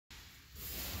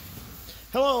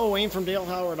Hello, Wayne from Dale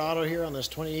Howard Auto here on this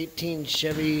 2018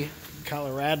 Chevy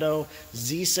Colorado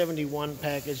Z71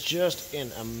 package, just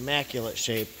in immaculate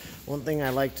shape. One thing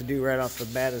I like to do right off the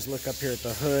bat is look up here at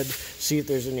the hood, see if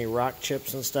there's any rock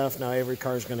chips and stuff. Now every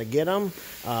car is going to get them,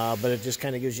 but it just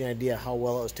kind of gives you an idea how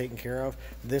well it was taken care of.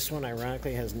 This one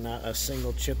ironically has not a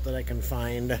single chip that I can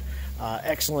find.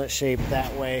 Excellent shape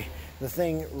that way. The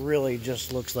thing really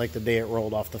just looks like the day it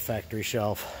rolled off the factory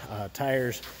shelf.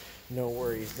 Tires, no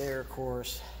worries there, of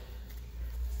course.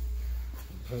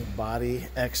 Body,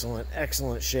 excellent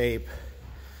shape.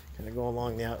 Kind of go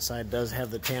along the outside. Does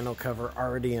have the tonneau cover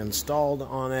already installed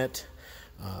on it.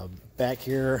 Back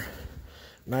here,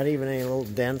 not even any little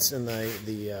dents in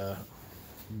the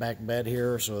back bed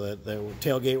here, so that the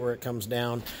tailgate where it comes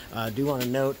down. I do want to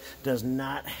note, does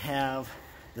not have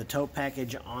the tow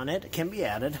package on it. It can be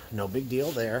added, no big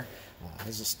deal there.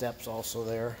 Has the steps also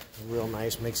there, real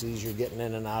nice, makes it easier getting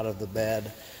in and out of the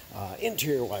bed.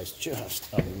 Interior wise, just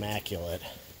immaculate.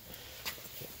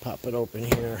 Pop it open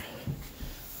here.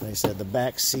 Like I said, the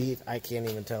back seat, I can't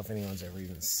even tell if anyone's ever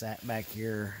even sat back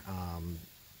here.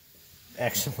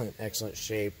 Excellent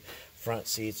shape. Front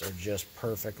seats are just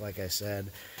perfect, like I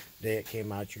said. Day it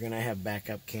came out, you're going to have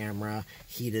backup camera,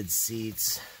 heated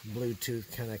seats,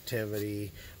 Bluetooth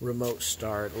connectivity, remote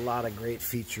start, a lot of great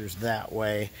features that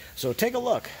way. So take a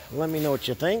look. Let me know what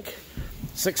you think.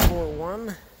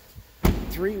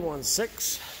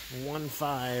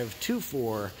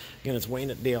 641-316-1524. Again, it's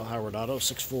Wayne at Dale Howard Auto,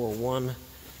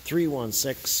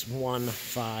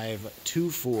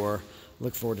 641-316-1524.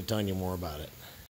 Look forward to telling you more about it.